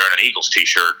I was wearing an Eagles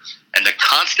t-shirt, and the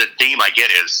constant theme I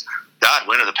get is, God,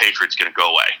 when are the Patriots going to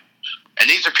go away? And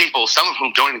these are people, some of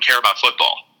whom don't even care about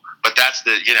football. But that's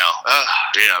the,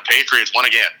 Patriots won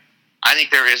again. I think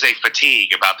there is a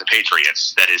fatigue about the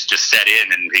Patriots that is just set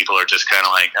in, and people are just kind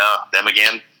of like, oh, them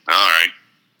again? All right.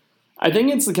 I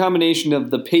think it's the combination of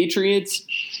the Patriots,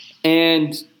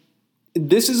 and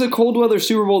this is a cold weather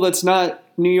Super Bowl that's not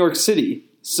New York City.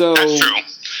 So, that's true.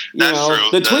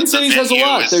 True. The Twin Cities has a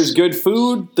lot. There's good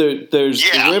food. There's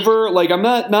the river. I'm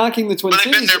not knocking the Twin Cities.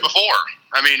 But they've been there before.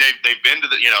 They've been to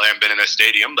they haven't been in a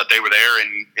stadium, but they were there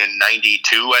in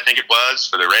 92, I think it was,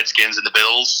 for the Redskins and the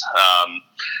Bills.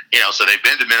 So they've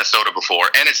been to Minnesota before,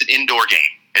 and it's an indoor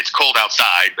game. It's cold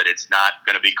outside, but it's not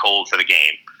going to be cold for the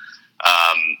game.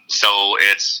 So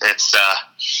it's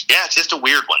just a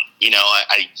weird one.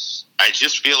 I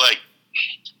just feel like,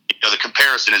 the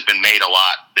comparison has been made a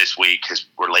lot this week because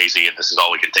we're lazy and this is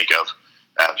all we can think of,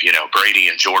 Brady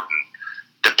and Jordan.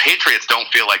 The Patriots don't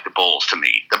feel like the Bulls to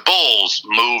me. The Bulls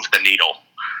moved the needle.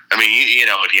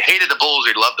 If you hated the Bulls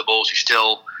or you loved the Bulls, you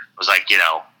still was like, you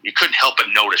couldn't help but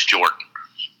notice Jordan.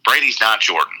 Brady's not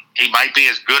Jordan. He might be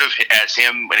as good as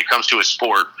him when it comes to his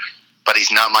sport, but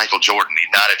he's not Michael Jordan.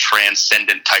 He's not a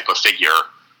transcendent type of figure.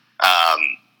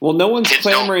 Well, no one's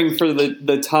clamoring for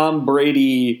the Tom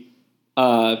Brady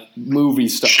movie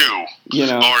stuff. True.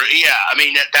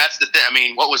 That's the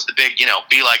thing. What was the big,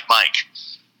 be like Mike?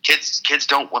 Kids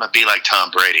don't want to be like Tom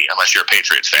Brady unless you're a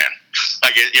Patriots fan.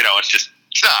 It's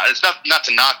not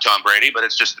to knock Tom Brady, but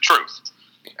it's just the truth.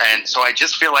 And so I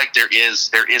just feel like there is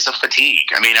a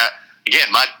fatigue.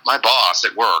 Again, my boss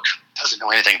at work doesn't know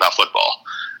anything about football.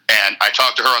 And I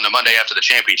talked to her on the Monday after the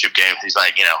championship game. He's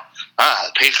like,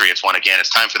 the Patriots won again. It's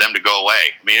time for them to go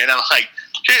away. And I'm like,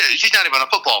 she's not even a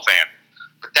football fan.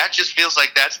 But that just feels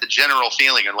like that's the general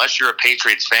feeling. Unless you're a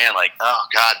Patriots fan, like, oh,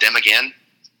 God, them again.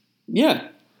 Yeah,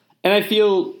 and I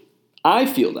feel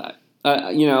that.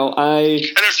 And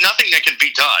there's nothing that can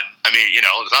be done. I mean,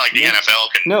 it's not like the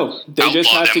NFL can. No, they just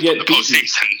have to get the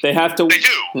postseason. They have to. They do.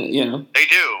 They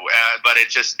do. But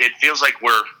it feels like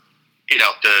we're,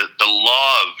 the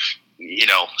law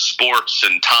of sports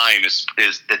and time is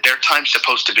that their time's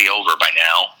supposed to be over by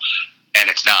now, and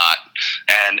it's not.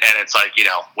 And it's like,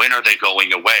 when are they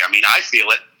going away? I mean, I feel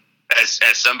it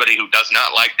as somebody who does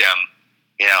not like them.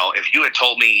 If you had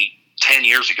told me 10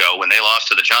 years ago when they lost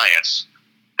to the Giants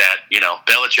that,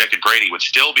 Belichick and Brady would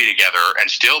still be together and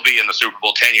still be in the Super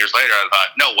Bowl 10 years later, I thought,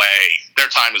 no way. Their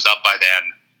time is up by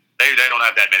then. They don't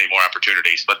have that many more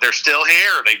opportunities, but they're still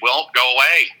here. They won't go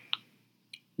away.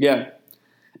 Yeah.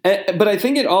 But I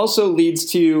think it also leads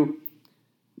to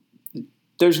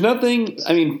there's nothing –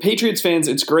 I mean, Patriots fans,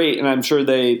 it's great, and I'm sure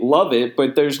they love it,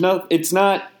 but it's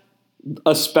not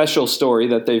a special story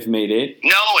that they've made it.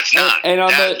 No, it's not. And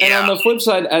on the flip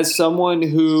side, as someone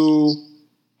who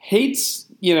hates,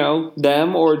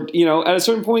 them or, at a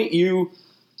certain point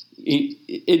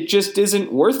it just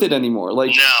isn't worth it anymore.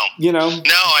 Like, No, I know.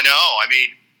 I mean,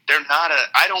 they're not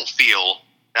I don't feel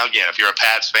 – now, again, if you're a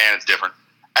Pats fan, it's different.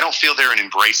 I don't feel they're an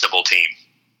embraceable team.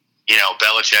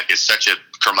 Belichick is such a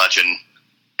curmudgeon,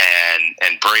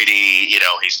 and Brady,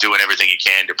 he's doing everything he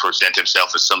can to present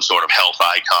himself as some sort of health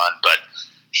icon, but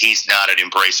he's not an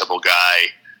embraceable guy.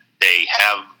 They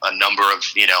have a number of,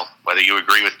 whether you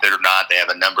agree with it or not, they have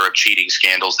a number of cheating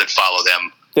scandals that follow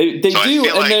them. They do,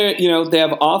 and they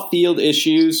have off-field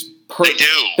issues. They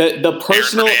do. The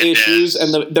personal issues,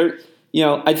 and they're.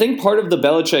 I think part of the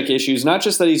Belichick issue is not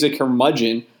just that he's a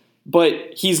curmudgeon, but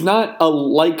he's not a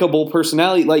likable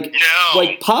personality. Like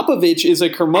Popovich is a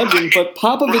curmudgeon, but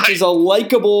Popovich is a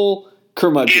likable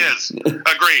curmudgeon. He is.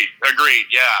 Agreed.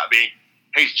 Yeah, I mean,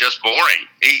 he's just boring.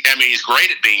 He's great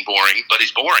at being boring, but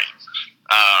he's boring.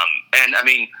 And, I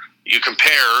mean, you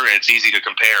compare, and it's easy to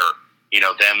compare,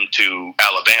 them to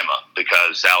Alabama,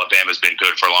 because Alabama's been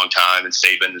good for a long time, and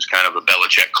Saban is kind of a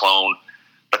Belichick clone.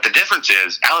 But the difference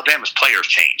is Alabama's players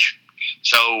change.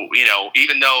 So,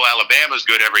 even though Alabama's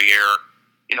good every year,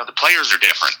 the players are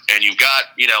different. And you've got,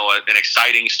 an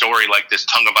exciting story like this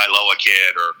Tagovailoa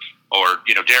kid or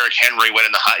Derrick Henry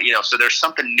winning the high, so there's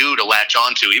something new to latch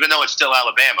onto. Even though it's still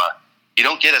Alabama, you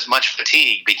don't get as much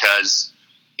fatigue because,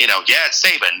 it's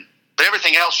Saban, but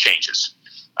everything else changes.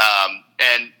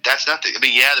 And that's not the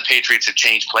Patriots have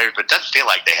changed players, but it doesn't feel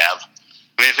like they have.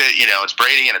 I mean, it's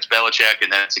Brady and it's Belichick,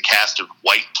 and then it's a cast of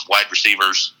white wide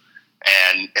receivers,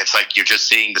 and it's like you're just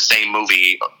seeing the same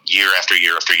movie year after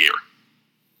year after year.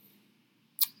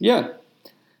 Yeah,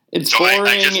 it's boring.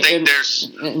 I just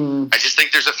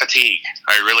think there's a fatigue.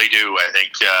 I really do. I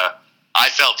think I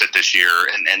felt it this year,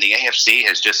 and the AFC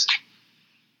has just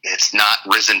it's not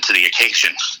risen to the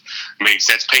occasion. I mean,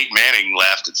 since Peyton Manning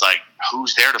left, it's like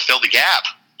who's there to fill the gap?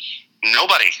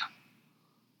 Nobody.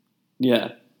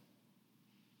 Yeah.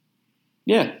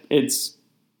 Yeah, it's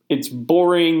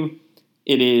boring.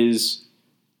 It is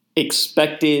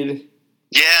expected.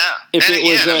 Yeah.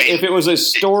 If it was a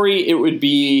story, it would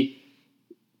be,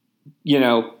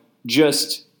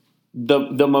 just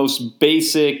the most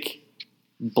basic,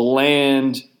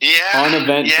 bland,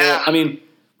 uneventful. Yeah. I mean,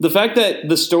 the fact that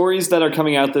the stories that are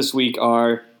coming out this week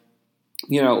are,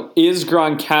 is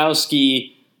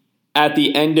Gronkowski at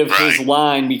the end of his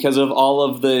line because of all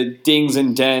of the dings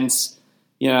and dents,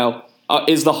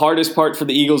 is the hardest part for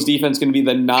the Eagles defense going to be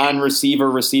the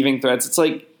non-receiver receiving threats? It's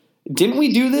like, didn't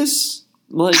we do this?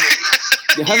 Like,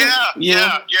 yeah. I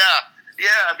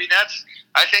mean,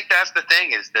 I think that's the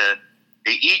thing is the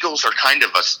Eagles are kind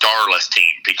of a starless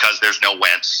team because there's no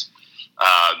Wentz.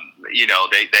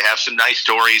 They have some nice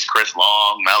stories: Chris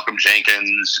Long, Malcolm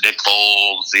Jenkins, Nick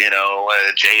Foles,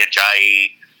 Jay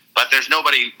Ajayi, but there's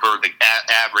nobody for the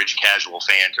average casual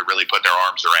fan to really put their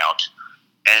arms around.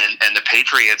 And the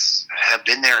Patriots have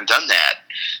been there and done that.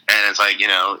 And it's like,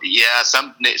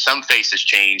 some faces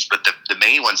changed, but the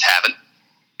main ones haven't.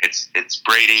 It's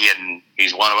Brady, and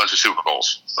he's won a bunch of Super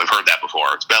Bowls. We've heard that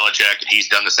before. It's Belichick, and he's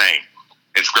done the same.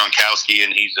 It's Gronkowski,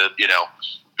 and he's a,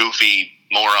 goofy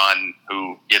moron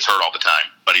who gets hurt all the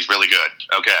time, but he's really good.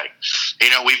 Okay.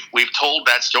 We've told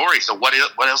that story, so what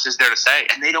else is there to say?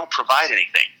 And they don't provide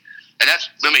anything. And that's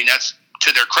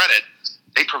to their credit,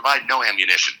 they provide no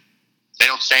ammunition. They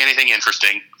don't say anything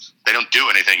interesting. They don't do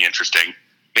anything interesting.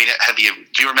 I mean,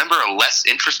 do you remember a less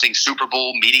interesting Super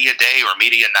Bowl media day or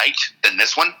media night than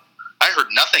this one? I heard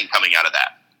nothing coming out of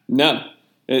that. No.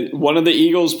 One of the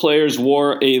Eagles players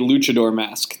wore a luchador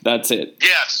mask. That's it.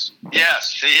 Yes.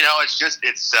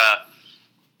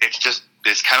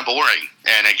 It's kind of boring.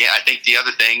 And again, I think the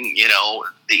other thing,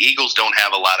 the Eagles don't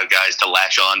have a lot of guys to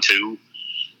latch on to.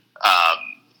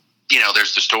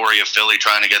 There's the story of Philly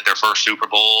trying to get their first Super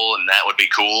Bowl, and that would be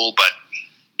cool, but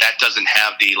that doesn't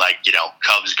have the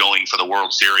Cubs going for the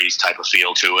World Series type of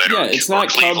feel to it. Yeah, it's not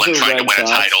Cleveland Cubs or trying Red to win Sox.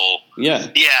 a title. Yeah.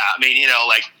 Yeah, the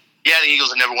Eagles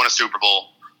have never won a Super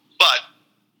Bowl, but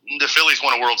the Phillies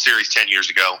won a World Series 10 years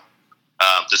ago.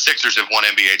 The Sixers have won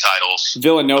NBA titles.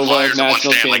 Villanova, the Flyers have won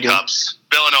national Stanley champion. Cups.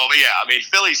 Villanova,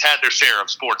 Philly's had their share of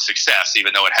sports success,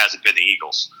 even though it hasn't been the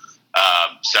Eagles.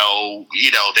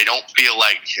 They don't feel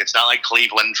like it's not like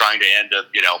Cleveland trying to end a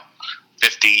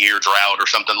 50-year drought or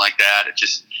something like that. It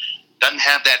just doesn't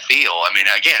have that feel. I mean,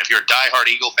 again, if you're a diehard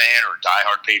Eagle fan or a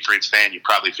diehard Patriots fan, you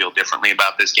probably feel differently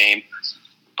about this game.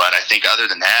 But I think other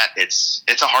than that, it's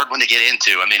a hard one to get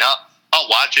into. I mean, I'll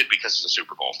watch it because it's a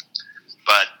Super Bowl,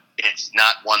 but it's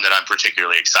not one that I'm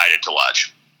particularly excited to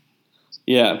watch.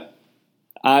 Yeah,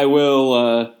 I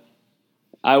will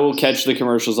catch the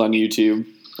commercials on YouTube,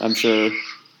 I'm sure,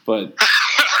 but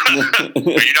Are you not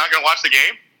going to watch the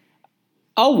game?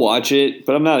 I'll watch it,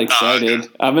 but I'm not excited. Okay.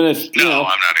 I'm gonna, I'm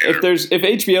not either. if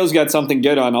HBO's got something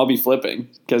good on, I'll be flipping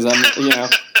because I'm,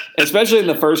 especially in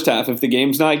the first half. If the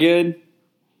game's not good,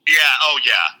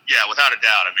 without a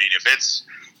doubt. I mean,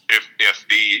 if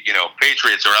the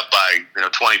Patriots are up by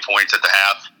 20 points at the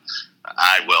half,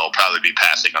 I will probably be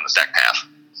passing on the second half.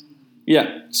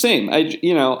 Yeah, same.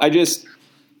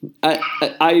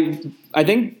 I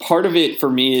think part of it for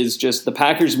me is just the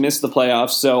Packers missed the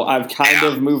playoffs, so I've kind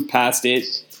of moved past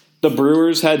it. The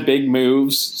Brewers had big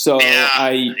moves, so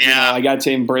I got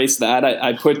to embrace that.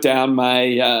 I put down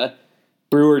my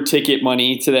Brewer ticket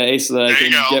money today so that I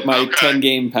can get my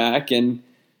 10-game pack. And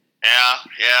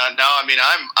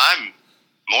I'm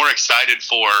more excited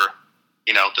for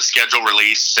the schedule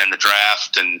release and the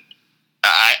draft, and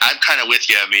I'm kind of with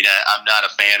you. I mean, I'm not a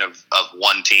fan of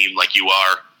one team like you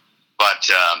are, but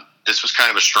this was kind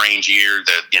of a strange year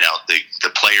that, the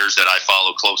players that I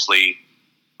follow closely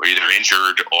were either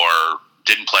injured or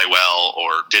didn't play well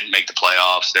or didn't make the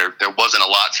playoffs. There wasn't a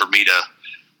lot for me to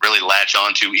really latch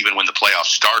onto even when the playoffs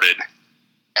started.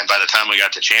 And by the time we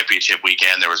got to championship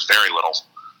weekend, there was very little.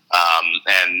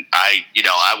 And I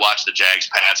watched the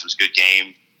Jags-Pats. It was a good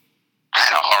game. I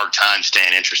had a hard time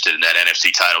staying interested in that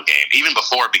NFC title game, even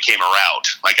before it became a rout.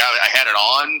 Like, I had it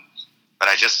on, but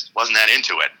I just wasn't that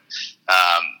into it.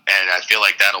 And I feel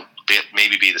like that'll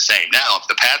maybe be the same. Now, if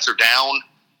the Pats are down,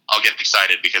 I'll get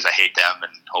excited because I hate them,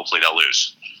 and hopefully they'll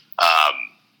lose.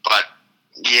 But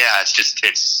yeah, it's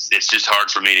just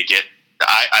hard for me to get.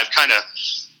 I've kind of,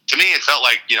 to me, it felt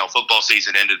like football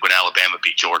season ended when Alabama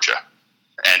beat Georgia,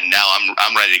 and now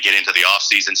I'm ready to get into the off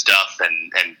season stuff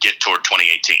and get toward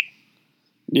 2018.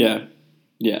 Yeah.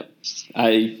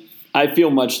 I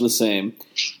feel much the same.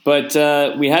 But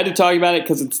we had to talk about it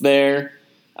because it's there.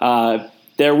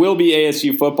 There will be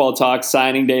ASU football talk.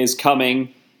 Signing day is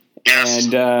coming. Yes.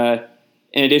 And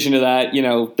in addition to that,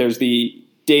 there's the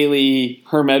daily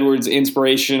Herm Edwards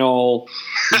inspirational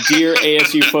Dear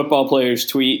ASU football players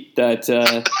tweet that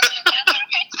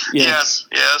Yes.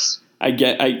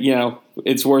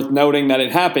 it's worth noting that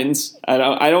it happens.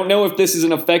 I don't know if this is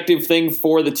an effective thing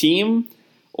for the team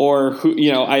or who,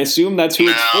 I assume that's who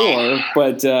it's for,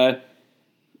 but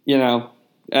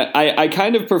I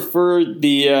kind of prefer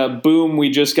the boom we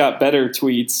just got better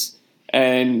tweets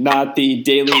and not the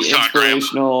daily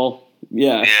inspirational.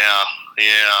 Yeah,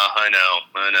 I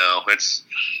know. It's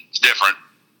different.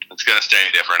 It's going to stay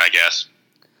different, I guess.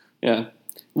 Yeah.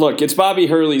 Look, it's Bobby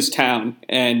Hurley's town,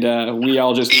 and we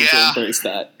all just need to embrace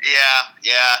that.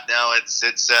 Yeah. No, it's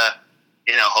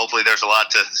hopefully there's a lot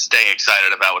to stay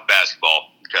excited about with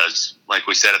basketball because, like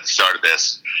we said at the start of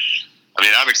this, I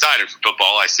mean, I'm excited for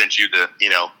football. I sent you the,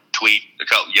 tweet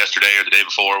yesterday or the day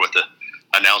before with the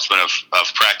announcement of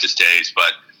practice days,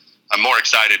 but I'm more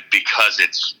excited because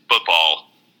it's football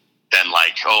than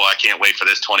like, I can't wait for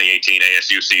this 2018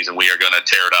 ASU season. We are going to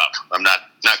tear it up. I'm not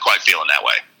quite feeling that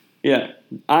way. Yeah.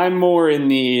 I'm more in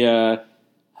the,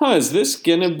 is this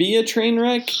going to be a train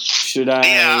wreck? Should I?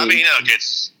 Yeah, I mean, look,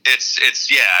 it's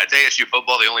ASU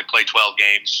football. They only play 12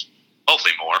 games,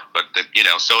 hopefully more, but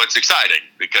so it's exciting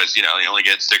because, you only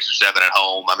get 6 or 7 at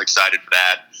home. I'm excited for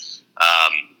that.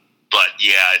 But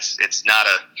yeah, it's not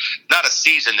a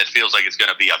season that feels like it's going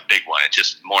to be a big one. It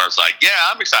just more is like,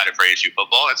 I'm excited for ASU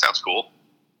football. That sounds cool.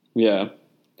 Yeah.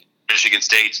 Michigan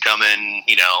State's coming,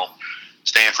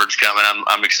 Stanford's coming.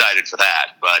 I'm excited for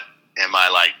that. But am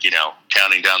I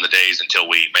counting down the days until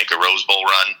we make a Rose Bowl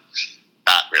run?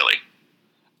 Not really.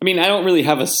 I mean, I don't really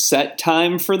have a set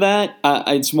time for that.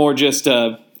 It's more just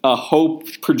a hope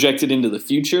projected into the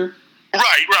future.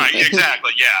 Right,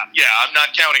 exactly. Yeah. I'm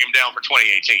not counting them down for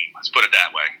 2018. Let's put it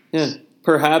that way. Yeah,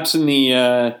 perhaps in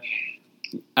the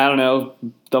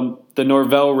the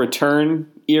Norvell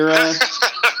return era,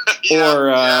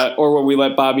 Yeah, or will we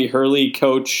let Bobby Hurley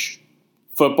coach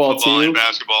football football too? and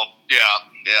basketball. Yeah.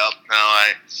 No,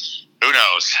 who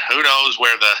knows? Who knows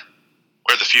where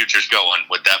the future's going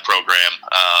with that program?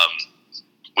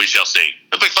 We shall see.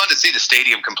 It'll be fun to see the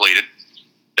stadium completed.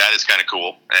 That is kind of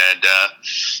cool, and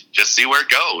just see where it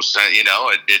goes.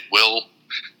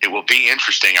 It will be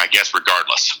interesting, I guess,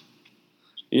 regardless.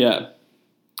 Yeah.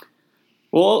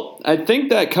 Well, I think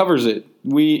that covers it.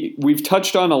 We've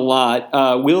touched on a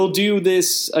lot. We'll do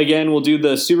this again. We'll do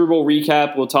the Super Bowl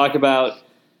recap. We'll talk about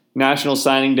National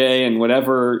Signing Day and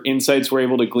whatever insights we're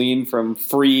able to glean from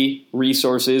free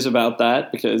resources about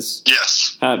that, because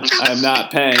yes, I'm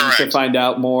not paying to find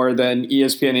out more than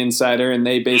ESPN Insider, and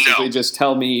they basically just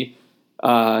tell me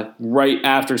right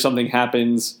after something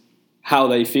happens how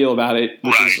they feel about it,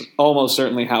 which is almost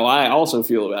certainly how I also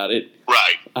feel about it.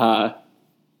 Right.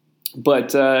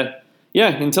 But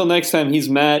until next time, he's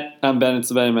Matt. I'm Ben. It's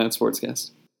the Ben and Matt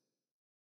Sportscast.